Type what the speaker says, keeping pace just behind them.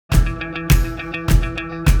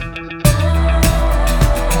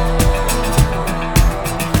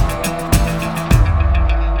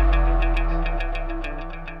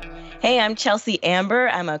Hey, I'm Chelsea Amber.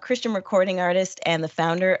 I'm a Christian recording artist and the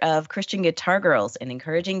founder of Christian Guitar Girls, an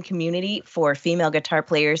encouraging community for female guitar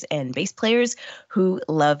players and bass players who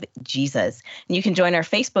love Jesus. And you can join our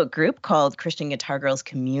Facebook group called Christian Guitar Girls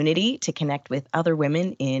Community to connect with other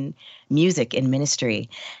women in music and ministry.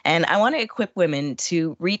 And I want to equip women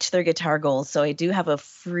to reach their guitar goals. So I do have a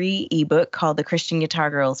free ebook called the Christian Guitar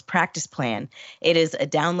Girls Practice Plan. It is a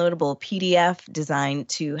downloadable PDF designed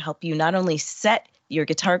to help you not only set your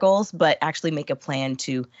guitar goals, but actually make a plan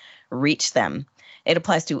to reach them. It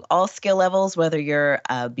applies to all skill levels, whether you're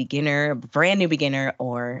a beginner, brand new beginner,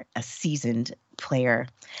 or a seasoned player.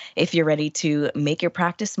 If you're ready to make your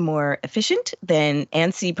practice more efficient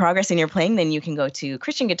and see progress in your playing, then you can go to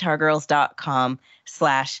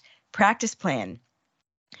christianguitargirls.com/practice plan.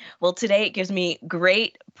 Well, today it gives me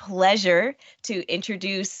great pleasure to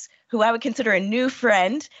introduce who I would consider a new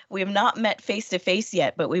friend. We have not met face-to-face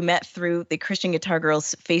yet, but we met through the Christian Guitar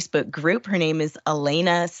Girls Facebook group. Her name is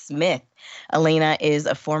Alana Smith. Alana is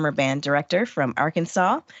a former band director from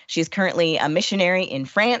Arkansas. She is currently a missionary in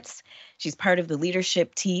France. She's part of the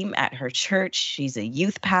leadership team at her church. She's a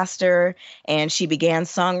youth pastor, and she began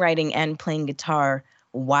songwriting and playing guitar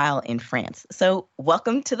while in France. So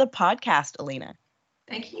welcome to the podcast, Alana.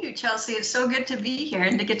 Thank you, Chelsea. It's so good to be here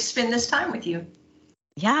and to get to spend this time with you.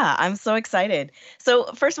 Yeah, I'm so excited.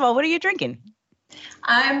 So first of all, what are you drinking?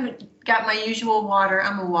 I've got my usual water.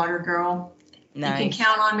 I'm a water girl. Nice. You can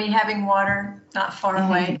count on me having water not far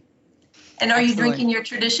away. And are you drinking your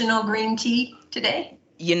traditional green tea today?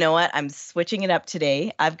 You know what? I'm switching it up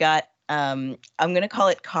today. I've got, I'm going to call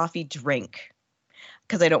it coffee drink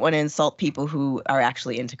because I don't want to insult people who are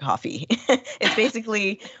actually into coffee. It's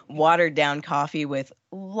basically watered down coffee with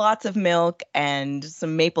lots of milk and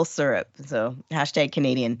some maple syrup. So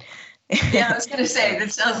 #Canadian. Yeah, I was going to say,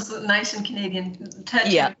 that sounds nice and Canadian.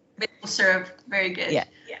 Touch of maple syrup. Very good. Yeah,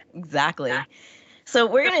 exactly. So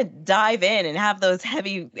we're going to dive in and have those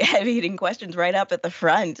heavy hitting questions right up at the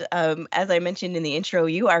front. As I mentioned in the intro,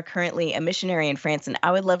 you are currently a missionary in France, and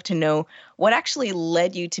I would love to know what actually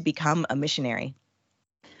led you to become a missionary.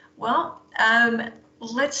 Well,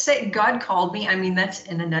 let's say God called me. I mean, that's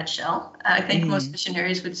in a nutshell. I think most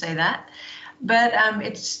missionaries would say that. But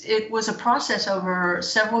it was a process over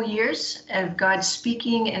several years of God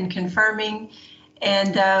speaking and confirming.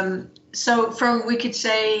 And so we could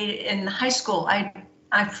say in high school,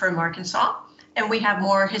 I'm from Arkansas, and we have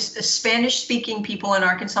more Spanish-speaking people in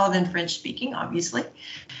Arkansas than French-speaking, obviously.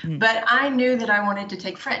 But I knew that I wanted to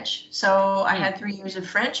take French. So I had 3 years of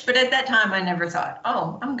French. But at that time, I never thought,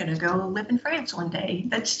 oh, I'm going to go live in France one day.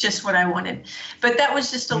 That's just what I wanted. But that was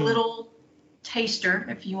just a little taster,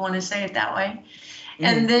 if you want to say it that way.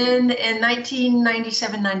 And then in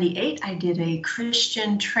 1997-98, I did a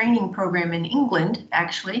Christian training program in England,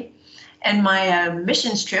 actually. And my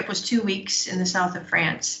missions trip was 2 weeks in the south of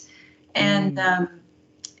France. And that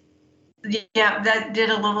did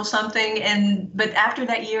a little something. But after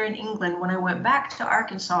that year in England, when I went back to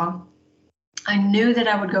Arkansas, I knew that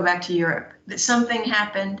I would go back to Europe, that something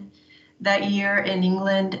happened that year in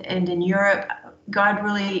England and in Europe. God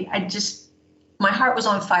really, my heart was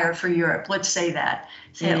on fire for Europe. Let's say it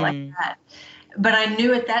like that. But I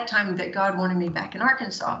knew at that time that God wanted me back in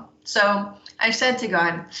Arkansas. So I said to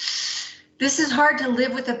God, this is hard to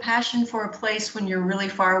live with a passion for a place when you're really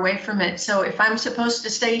far away from it. So if I'm supposed to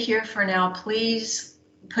stay here for now, please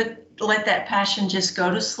let that passion just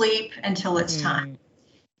go to sleep until it's time.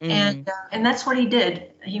 And that's what he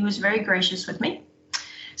did. He was very gracious with me.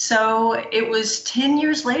 So it was 10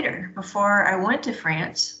 years later before I went to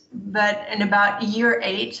France. But in about year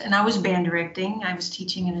 8, and I was band directing. I was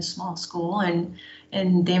teaching in a small school in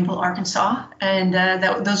Danville, Arkansas. And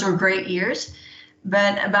those were great years.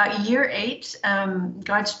 But about year 8,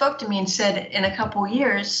 God spoke to me and said, in a couple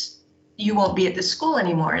years, you won't be at the school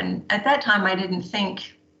anymore. And at that time, I didn't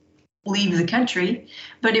think leave the country,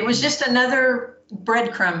 but it was just another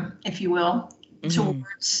breadcrumb, if you will,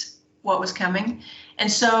 towards what was coming.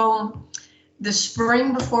 And so the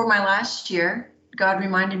spring before my last year, God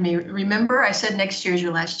reminded me, remember, I said next year's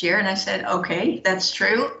your last year. And I said, okay, that's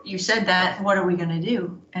true. You said that. What are we going to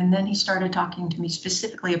do? And then he started talking to me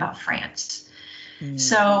specifically about France.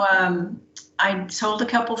 So I told a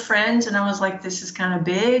couple friends, and I was like, this is kind of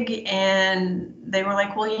big. And they were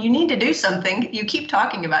like, well, you need to do something. You keep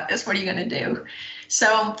talking about this. What are you going to do?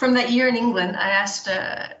 So from that year in England, I asked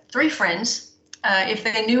 3 friends if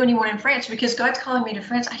they knew anyone in France, because God's calling me to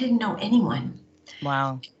France. I didn't know anyone.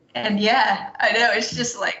 Wow. And yeah, I know. It's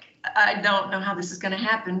just like, I don't know how this is going to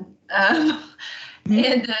happen. Mhm.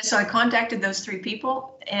 And so I contacted those three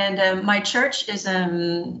people, and my church is a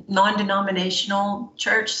non-denominational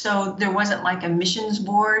church, so there wasn't like a missions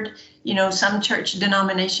board. You know, some church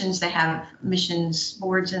denominations, they have missions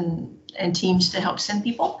boards and teams to help send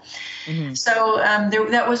people. Mhm. So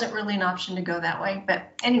that wasn't really an option to go that way.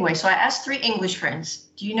 But anyway, so I asked three English friends,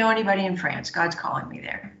 do you know anybody in France? God's calling me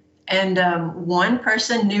there. And one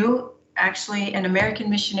person knew actually an American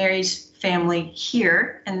missionary's family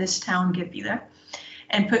here in this town, Gibula,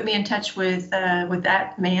 and put me in touch with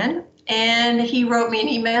that man. And he wrote me an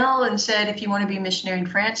email and said, if you want to be a missionary in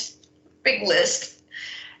France, big list.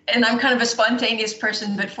 And I'm kind of a spontaneous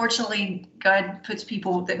person, but fortunately, God puts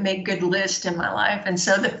people that make good lists in my life. And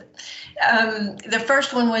so the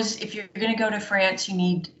first one was, if you're going to go to France, you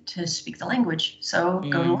need to speak the language. So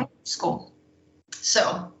go to language school.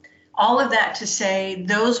 So all of that to say,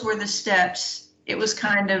 those were the steps. It was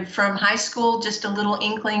kind of from high school, just a little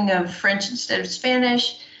inkling of French instead of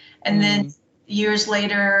Spanish. And then years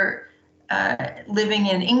later, living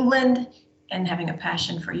in England and having a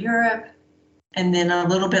passion for Europe. And then a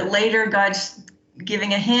little bit later, God's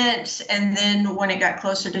giving a hint. And then when it got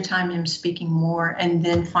closer to time, him speaking more. And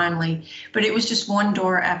then finally, but it was just one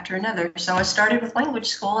door after another. So I started with language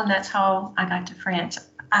school, and that's how I got to France.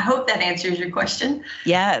 I hope that answers your question.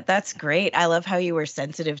 Yeah, that's great. I love how you were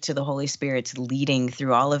sensitive to the Holy Spirit's leading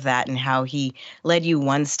through all of that and how he led you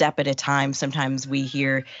one step at a time. Sometimes we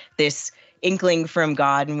hear this inkling from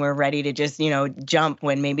God and we're ready to just, jump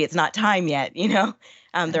when maybe it's not time yet,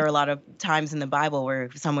 There are a lot of times in the Bible where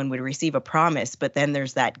someone would receive a promise, but then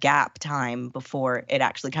there's that gap time before it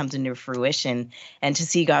actually comes into fruition. And to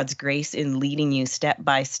see God's grace in leading you step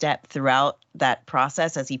by step throughout that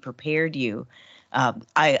process as he prepared you,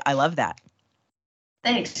 I love that.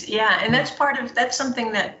 Thanks. Yeah. And that's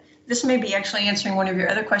something that, this may be actually answering one of your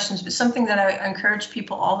other questions, but something that I encourage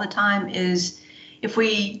people all the time is, if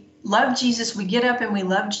we love Jesus, we get up and we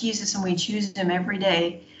love Jesus and we choose him every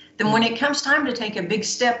day, then when it comes time to take a big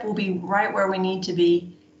step, we'll be right where we need to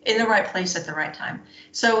be, in the right place at the right time.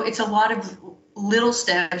 So it's a lot of little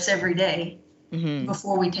steps every day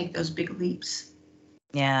before we take those big leaps.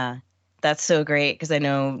 Yeah, that's so great, because I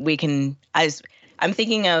know I'm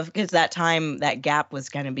thinking of, because that time, that gap was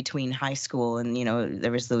kind of between high school and,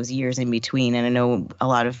 there was those years in between. And I know a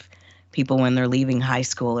lot of people, when they're leaving high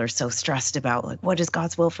school, are so stressed about, like, what is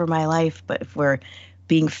God's will for my life? But if we're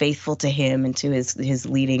being faithful to him and to his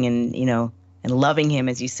leading, and, and loving him,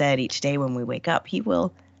 as you said, each day when we wake up, he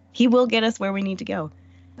will get us where we need to go.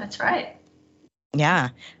 That's right. Yeah.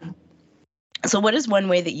 So what is one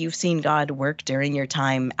way that you've seen God work during your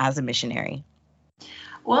time as a missionary?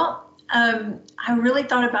 Well, I really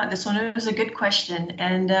thought about this one. It was a good question.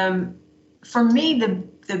 And for me,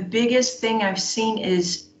 the biggest thing I've seen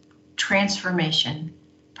is transformation,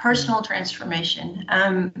 personal transformation.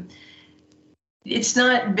 It's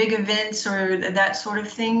not big events or that sort of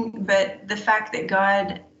thing, but the fact that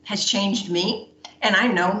God has changed me, and I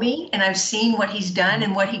know me, and I've seen what he's done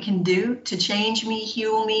and what he can do to change me,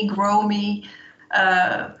 heal me, grow me,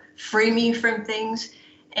 free me from things.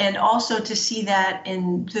 And also to see that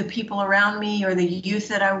in the people around me or the youth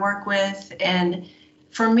that I work with. And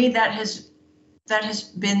for me, that has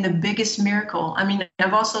been the biggest miracle. I mean,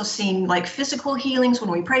 I've also seen like physical healings when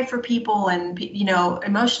we pray for people, and,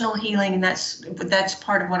 emotional healing. And that's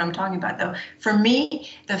part of what I'm talking about, though. For me,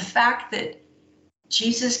 the fact that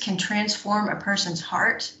Jesus can transform a person's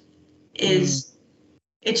heart it's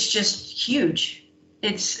just huge.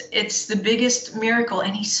 It's the biggest miracle.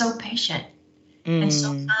 And he's so patient and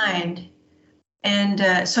so kind.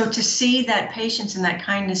 And so to see that patience and that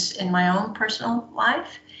kindness in my own personal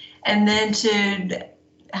life, and then to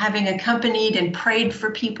having accompanied and prayed for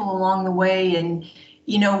people along the way, and,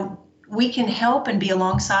 we can help and be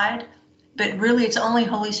alongside, but really it's only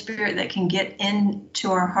Holy Spirit that can get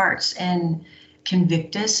into our hearts and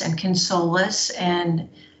convict us and console us and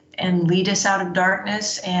lead us out of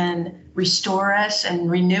darkness and restore us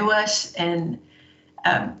and renew us. And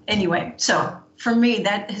anyway, so for me,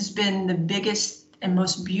 that has been the biggest and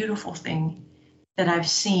most beautiful thing that I've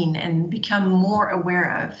seen and become more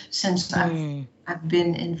aware of since I've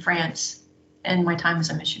been in France and my time as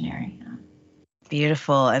a missionary.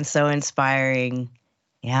 Beautiful and so inspiring.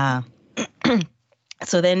 Yeah.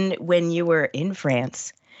 So then when you were in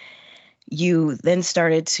France, you then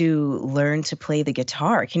started to learn to play the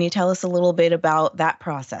guitar. Can you tell us a little bit about that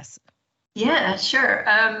process? Yeah, sure.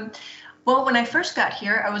 Well, when I first got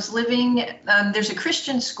here, I was living, there's a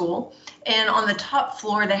Christian school, and on the top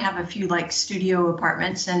floor, they have a few like studio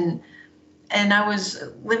apartments. And and I was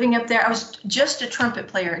living up there. I was just a trumpet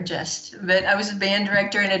player, but I was a band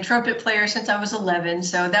director and a trumpet player since I was 11.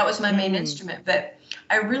 So that was my main instrument. But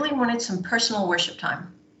I really wanted some personal worship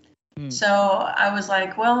time. So I was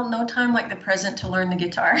like, well, no time like the present to learn the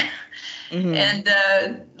guitar. And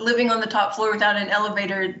living on the top floor without an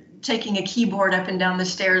elevator, taking a keyboard up and down the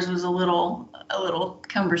stairs was a little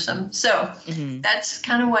cumbersome. So that's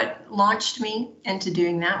kind of what launched me into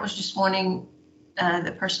doing that, was just wanting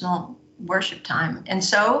the personal worship time. And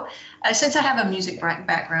so since I have a music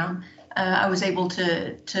background, I was able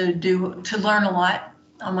to learn a lot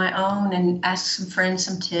on my own and ask some friends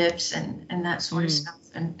some tips and that sort of stuff.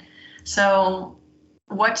 And so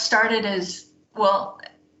what started as, well,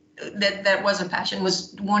 that was a passion,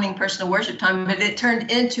 was wanting personal worship time, but it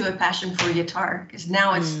turned into a passion for guitar, because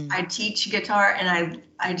now I teach guitar and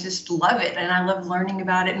I just love it, and I love learning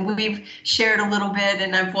about it. And we've shared a little bit,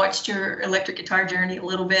 and I've watched your electric guitar journey a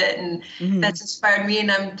little bit, and that's inspired me,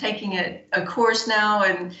 and I'm taking a course now,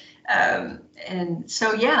 and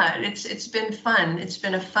so yeah, it's been fun. It's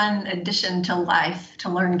been a fun addition to life to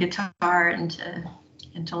learn guitar and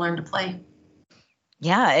to learn to play.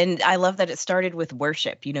 Yeah, and I love that it started with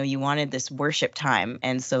worship. You know, you wanted this worship time,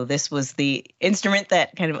 and so this was the instrument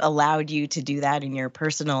that kind of allowed you to do that in your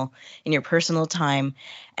personal time.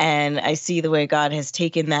 And I see the way God has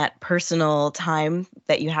taken that personal time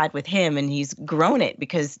that you had with him, and he's grown it,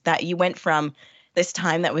 because that you went from this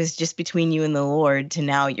time that was just between you and the Lord to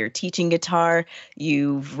now you're teaching guitar,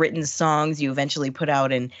 you've written songs, you eventually put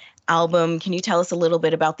out an album. Can you tell us a little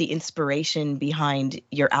bit about the inspiration behind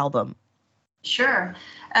your album? Sure.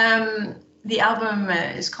 The album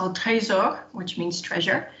is called Trésor, which means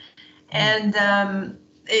treasure. And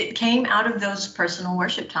it came out of those personal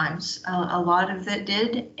worship times. A lot of it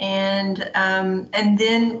did. And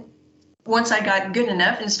then once I got good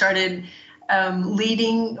enough and started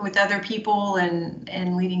leading with other people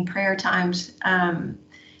and leading prayer times,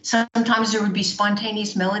 sometimes there would be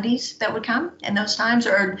spontaneous melodies that would come in those times,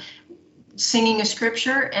 or singing a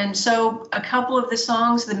scripture. And so a couple of the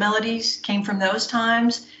songs, the melodies came from those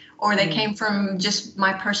times, or they came from just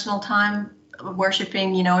my personal time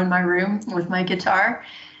worshiping, in my room with my guitar.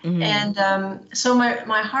 And so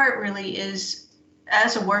my heart really is,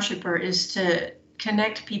 as a worshiper, is to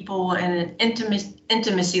connect people in an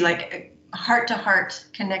intimacy, like a heart-to-heart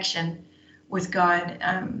connection with God,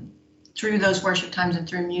 through those worship times and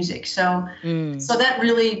through music. So that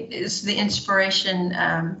really is the inspiration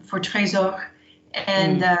for Trésor.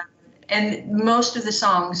 And most of the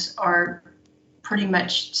songs are pretty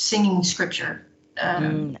much singing scripture.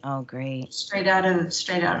 Oh, great. Straight out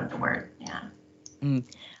of the word. Yeah.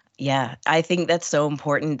 Yeah, I think that's so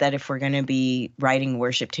important, that if we're going to be writing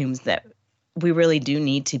worship tunes, that we really do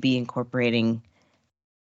need to be incorporating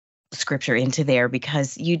scripture into there,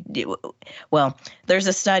 because there's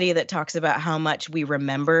a study that talks about how much we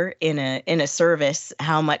remember in a service,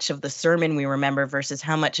 how much of the sermon we remember versus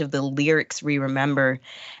how much of the lyrics we remember.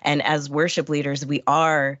 And as worship leaders, we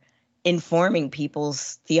are informing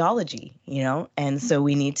people's theology, and so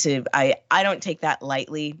we need to, I don't take that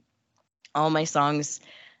lightly. All my songs,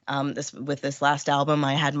 this last album,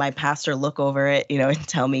 I had my pastor look over it, and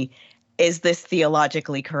tell me, is this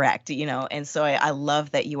theologically correct? And so I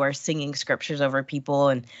love that you are singing scriptures over people,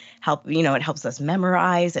 and it helps us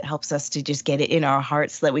memorize. It helps us to just get it in our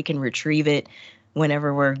hearts so that we can retrieve it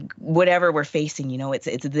whatever we're facing,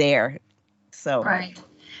 it's there. So. Right.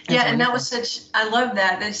 Yeah. And that was I love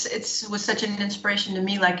that. It was such an inspiration to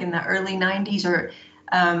me, like in the early 90s, or,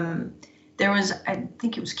 there was, I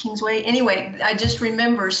think it was Kingsway. Anyway, I just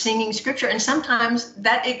remember singing scripture, and sometimes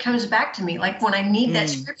that it comes back to me. Like when I need that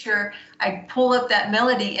scripture, I pull up that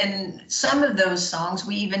melody, and some of those songs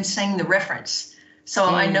we even sang the reference, so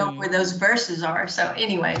I know where those verses are. So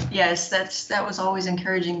anyway, yes, that was always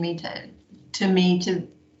encouraging me to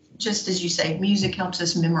just as you say, music helps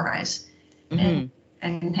us memorize and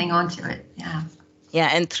hang on to it. Yeah. Yeah,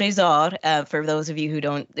 and trésor, for those of you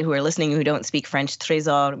who are listening who don't speak French,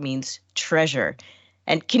 trésor means treasure.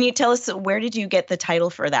 And can you tell us, where did you get the title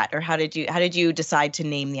for that, or how did you decide to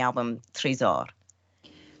name the album Trésor?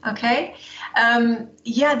 Okay,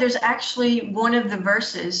 there's actually one of the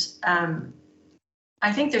verses.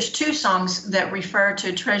 I think there's two songs that refer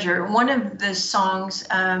to treasure. One of the songs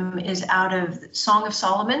is out of Song of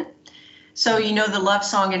Solomon. So the love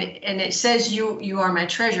song, and it says, you are my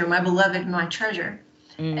treasure, my beloved, my treasure.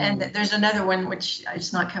 And there's another one, which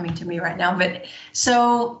is not coming to me right now. But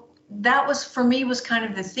so that was, for me, was kind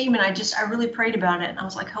of the theme. And I really prayed about it. And I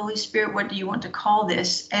was like, Holy Spirit, what do you want to call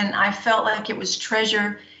this? And I felt like it was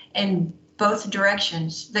treasure in both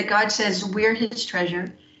directions, that God says we're his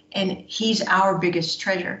treasure, and he's our biggest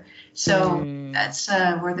treasure. So Mm. that's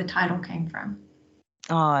where the title came from.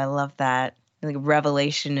 Oh, I love that. Like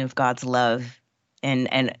revelation of God's love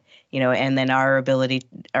and you know, and then our ability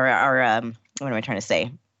or our what am I trying to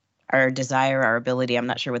say? Our desire, our ability, I'm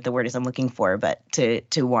not sure what the word is I'm looking for, but to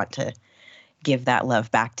want to give that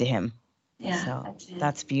love back to him. Yeah, So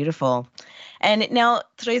that's beautiful. And now,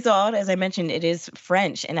 Trésor, as I mentioned, it is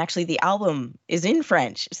French, and actually the album is in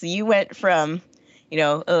French. So you went from, you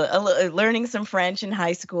know, learning some French in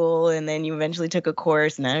high school, and then you eventually took a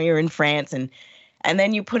course. Now you're in France, and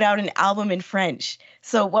then you put out an album in French.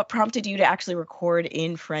 So what prompted you to actually record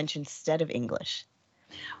in French instead of English?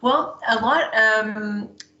 Well, a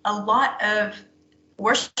lot of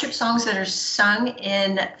worship songs that are sung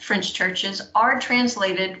in French churches are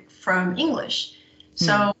translated from English.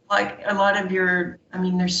 So, like a lot of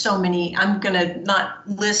there's so many. I'm gonna not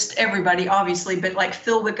list everybody, obviously, but like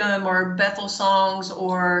Phil Wickham or Bethel songs,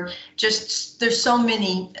 or just there's so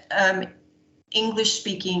many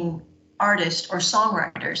English-speaking artists or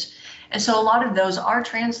songwriters, and so a lot of those are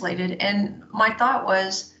translated. And my thought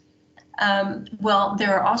was, well,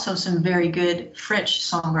 there are also some very good French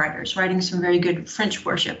songwriters writing some very good French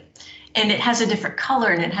worship, and it has a different color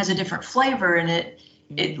and it has a different flavor, and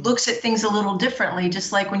it looks at things a little differently.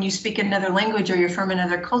 Just like when you speak another language or you're from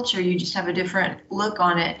another culture, you just have a different look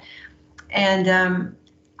on it. And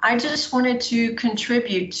I just wanted to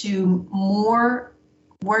contribute to more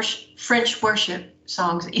French worship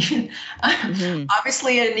songs.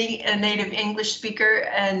 Obviously, a native English speaker,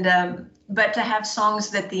 and but to have songs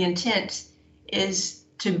that the intent is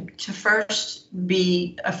to first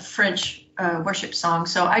be a French worship song.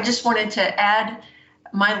 So I just wanted to add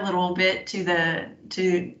my little bit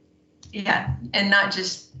and not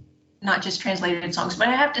just translated songs. But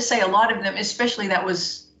I have to say, a lot of them, especially that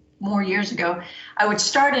was more years ago, I would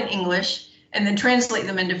start in English and then translate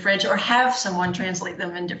them into French, or have someone translate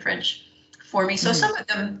them into French for me. So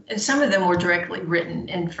some of them were directly written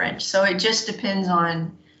in French. So it just depends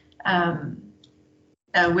on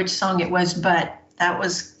which song it was, but that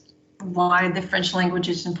was why the French language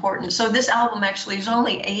is important. So this album actually is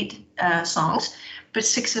only 8 songs, but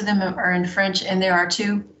 6 of them are in French, and there are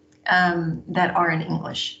 2 that are in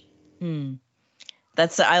English.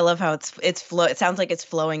 I love how it sounds like it's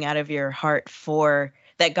flowing out of your heart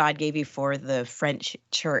that God gave you for the French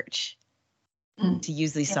church, to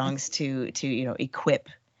use these songs to equip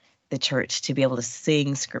the church to be able to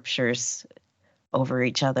sing scriptures over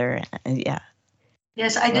each other.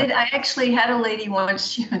 Yes, I did. I actually had a lady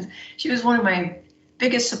once. She was one of my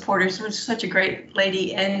biggest supporters. She was such a great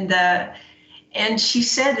lady, and she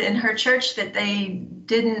said in her church that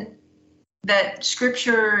that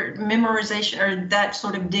scripture memorization or that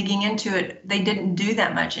sort of digging into it, they didn't do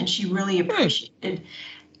that much, and she really appreciated.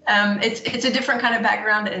 It's a different kind of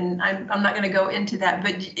background, and I'm not going to go into that,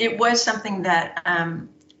 but it was something that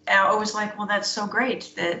I was like, well, that's so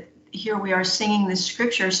great that here we are singing this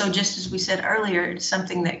scripture. So just as we said earlier, it's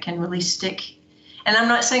something that can really stick. And I'm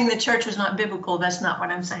not saying the church was not biblical. That's not what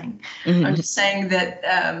I'm saying. I'm just saying that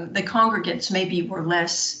the congregants maybe were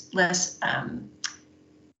less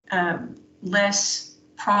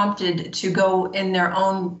prompted to go in their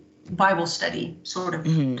own Bible study, sort of.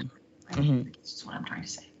 That's what I'm trying to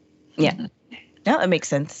say. Yeah, no, that makes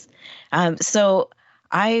sense. So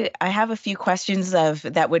I have a few questions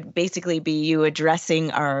that would basically be you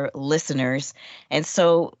addressing our listeners. And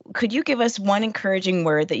so could you give us one encouraging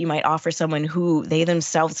word that you might offer someone who they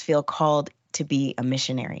themselves feel called to be a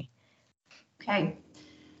missionary? Okay.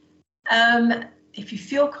 If you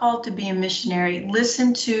feel called to be a missionary,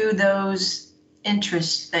 listen to those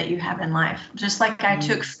interests that you have in life. Just like I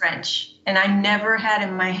took French, and I never had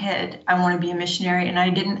in my head, I want to be a missionary, and I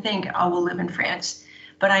didn't think I will live in France,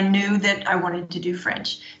 but I knew that I wanted to do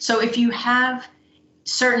French. So if you have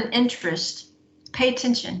certain interests, pay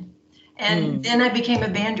attention. And then I became a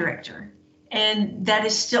band director, and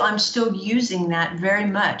I'm still using that very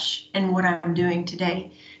much in what I'm doing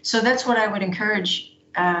today. So that's what I would encourage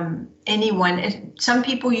anyone. Some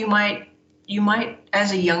people you might,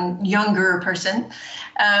 as a younger person,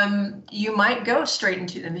 you might go straight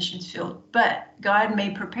into the missions field, but God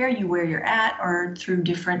may prepare you where you're at or through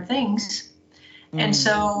different things. And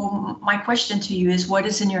so my question to you is, what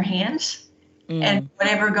is in your hands? And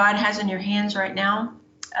whatever God has in your hands right now,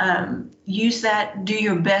 use that, do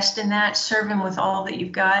your best in that, serve him with all that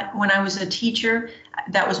you've got. When I was a teacher,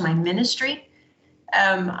 that was my ministry.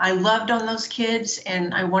 I loved on those kids,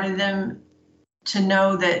 and I wanted them to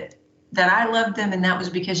know that I loved them, and that was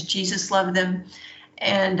because Jesus loved them.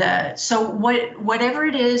 And so whatever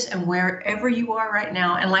it is, and wherever you are right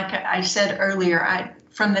now, and like I said earlier,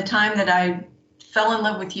 from the time that I fell in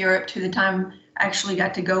love with Europe to the time I actually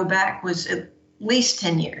got to go back was at least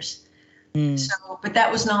 10 years. So, but that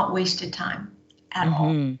was not wasted time at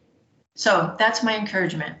all. So that's my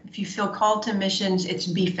encouragement. If you feel called to missions, it's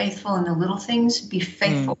be faithful in the little things, be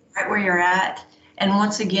faithful right where you're at. And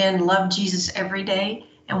once again, love Jesus every day.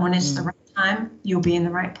 And when it's the right time, you'll be in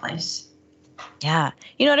the right place. Yeah.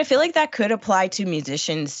 You know what? I feel like that could apply to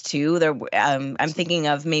musicians too. I'm thinking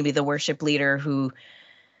of maybe the worship leader who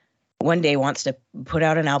one day wants to put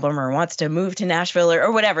out an album or wants to move to Nashville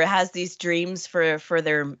or whatever, has these dreams for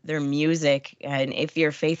their music. And if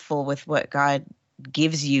you're faithful with what God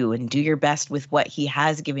gives you and do your best with what he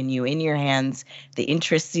has given you in your hands, the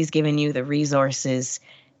interests he's given you, the resources,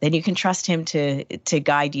 then you can trust him to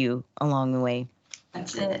guide you along the way.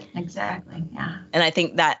 That's it. Exactly. Yeah. And I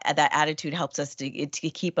think that attitude helps us to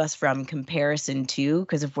keep us from comparison too,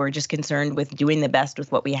 because if we're just concerned with doing the best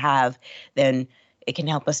with what we have, then it can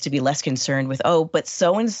help us to be less concerned with, oh, but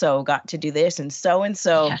so-and-so got to do this, and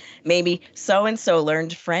so-and-so, maybe so-and-so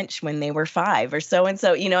learned French when they were 5, or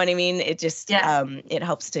so-and-so, you know what I mean? It just, it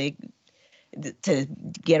helps to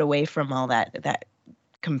get away from all that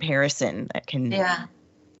comparison that can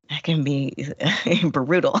be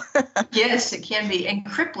brutal. Yes, it can be, and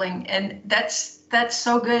crippling. And that's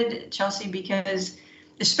so good, Chelsea, because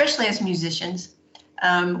especially as musicians,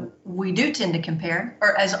 we do tend to compare,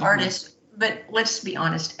 or as artists. But let's be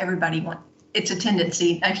honest, it's a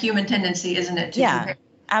tendency, a human tendency, isn't it? To compare.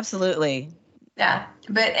 Absolutely. Yeah.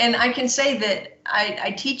 And I can say that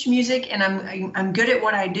I teach music and I'm good at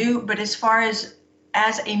what I do. But as far as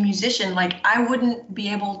a musician, like I wouldn't be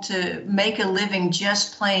able to make a living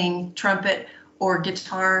just playing trumpet or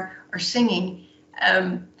guitar or singing.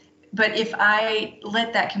 But if I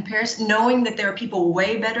let that comparison, knowing that there are people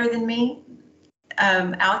way better than me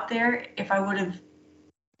out there, if I would have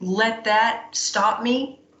let that stop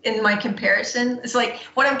me in my comparison. It's like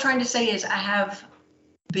what I'm trying to say is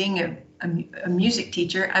being a music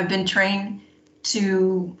teacher, I've been trained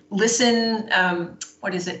to listen,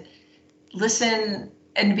 listen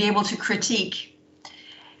and be able to critique.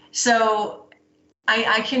 So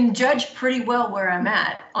I can judge pretty well where I'm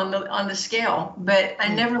at on the scale, but I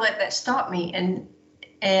never let that stop me.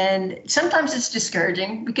 And sometimes it's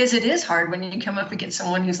discouraging because it is hard when you come up against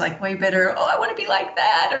someone who's like way better. Oh, I want to be like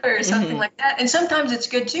that or something like that. And sometimes it's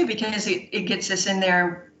good too because it gets us in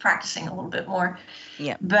there practicing a little bit more.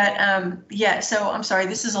 Yeah. But so I'm sorry.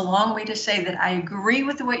 This is a long way to say that I agree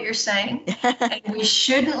with what you're saying. And we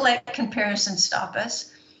shouldn't let comparison stop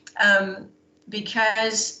us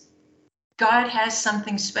because God has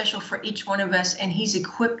something special for each one of us, and he's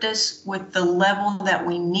equipped us with the level that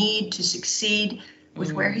we need to succeed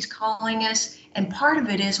with where he's calling us. And part of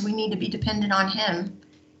it is we need to be dependent on him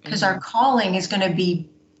because our calling is going to be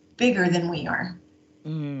bigger than we are.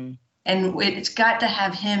 And it's got to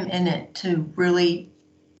have him in it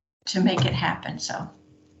to make it happen. So.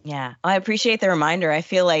 Yeah, I appreciate the reminder. I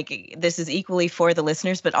feel like this is equally for the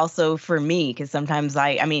listeners, but also for me, because sometimes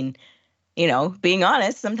I mean, you know, being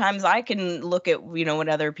honest, sometimes I can look at, you know, what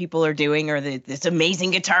other people are doing or this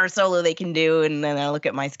amazing guitar solo they can do. And then I look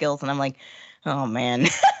at my skills and I'm like, oh man.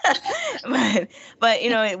 but you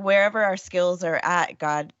know, wherever our skills are at,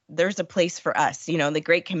 God, there's a place for us. You know, the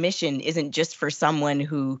Great Commission isn't just for someone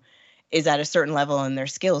who is at a certain level in their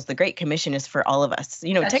skills. The Great Commission is for all of us.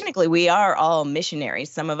 You know, technically we are all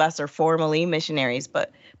missionaries. Some of us are formally missionaries,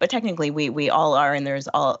 but technically we all are, and there's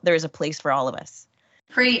a place for all of us.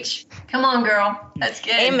 Preach. Come on, girl. That's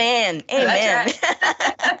good. Amen. Amen.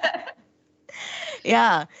 Right.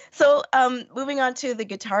 Yeah. So moving on to the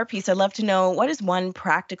guitar piece, I'd love to know, what is one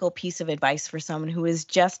practical piece of advice for someone who is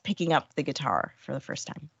just picking up the guitar for the first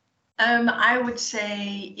time? I would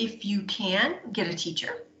say if you can, get a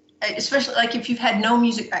teacher, especially like if you've had no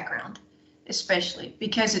music background, especially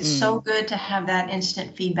because it's so good to have that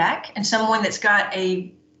instant feedback and someone that's got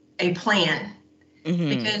a plan.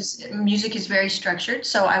 Because music is very structured.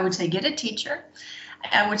 So I would say get a teacher.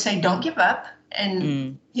 I would say don't give up.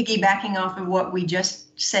 And piggybacking off of what we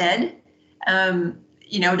just said,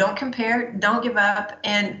 you know, don't compare, don't give up.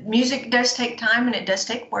 And music does take time and it does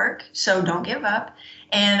take work. So don't give up.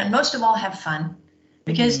 And most of all, have fun.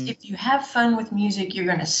 Because if you have fun with music, you're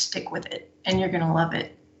going to stick with it and you're going to love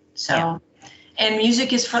it. So, and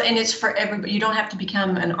music is it's for everybody. You don't have to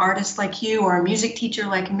become an artist like you or a music teacher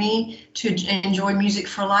like me to enjoy music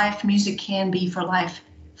for life. Music can be for life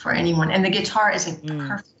for anyone. And the guitar is a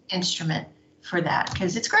perfect instrument for that,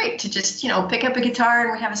 because it's great to just, you know, pick up a guitar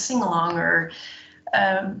and we have a sing-along, or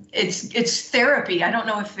it's therapy. I don't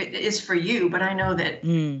know if it is for you, but I know that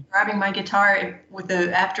grabbing my guitar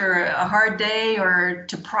after a hard day or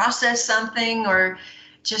to process something, or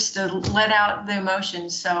just to let out the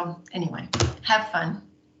emotions. So anyway, have fun.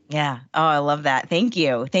 Yeah. Oh, I love that. Thank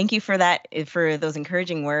you. Thank you for that, for those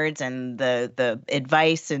encouraging words and the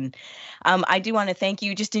advice. And I do want to thank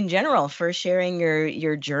you just in general for sharing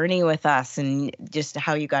your journey with us and just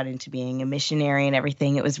how you got into being a missionary and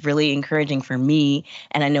everything. It was really encouraging for me,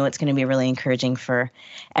 and I know it's going to be really encouraging for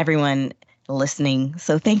everyone listening.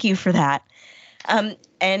 So thank you for that.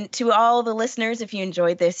 And to all the listeners, if you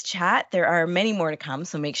enjoyed this chat, there are many more to come.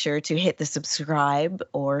 So make sure to hit the subscribe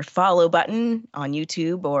or follow button on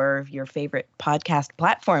YouTube or your favorite podcast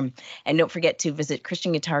platform. And don't forget to visit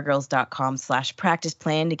christianguitargirls.com/practice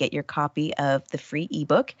plan to get your copy of the free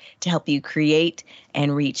ebook to help you create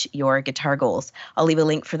and reach your guitar goals. I'll leave a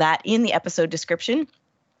link for that in the episode description,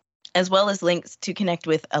 as well as links to connect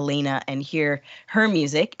with Alana and hear her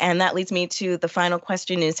music. And that leads me to the final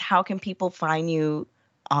question is, how can people find you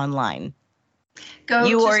online?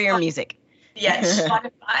 You or your music? Yes,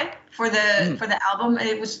 Spotify for the album.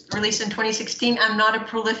 It was released in 2016. I'm not a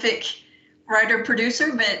prolific writer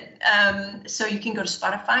producer, but so you can go to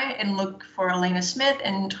Spotify and look for Alana Smith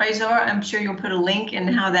and Trésor. I'm sure you'll put a link in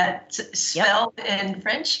how that's spelled in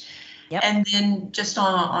French. Yep. And then just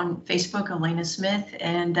on Facebook, Alana Smith.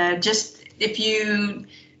 And just if you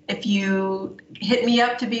hit me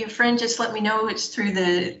up to be a friend, just let me know it's through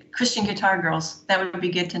the Christian Guitar Girls. That would be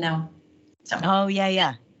good to know. So. Oh,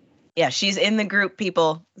 yeah. Yeah, she's in the group,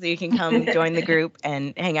 people. So you can come join the group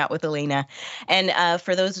and hang out with Alana. And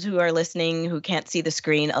for those who are listening who can't see the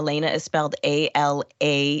screen, Alana is spelled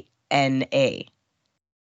Alana.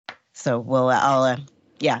 So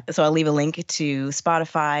so I'll leave a link to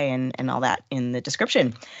Spotify and all that in the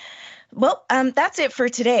description. Well, that's it for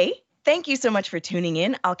today. Thank you so much for tuning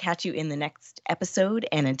in. I'll catch you in the next episode.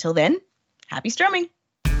 And until then, happy strumming.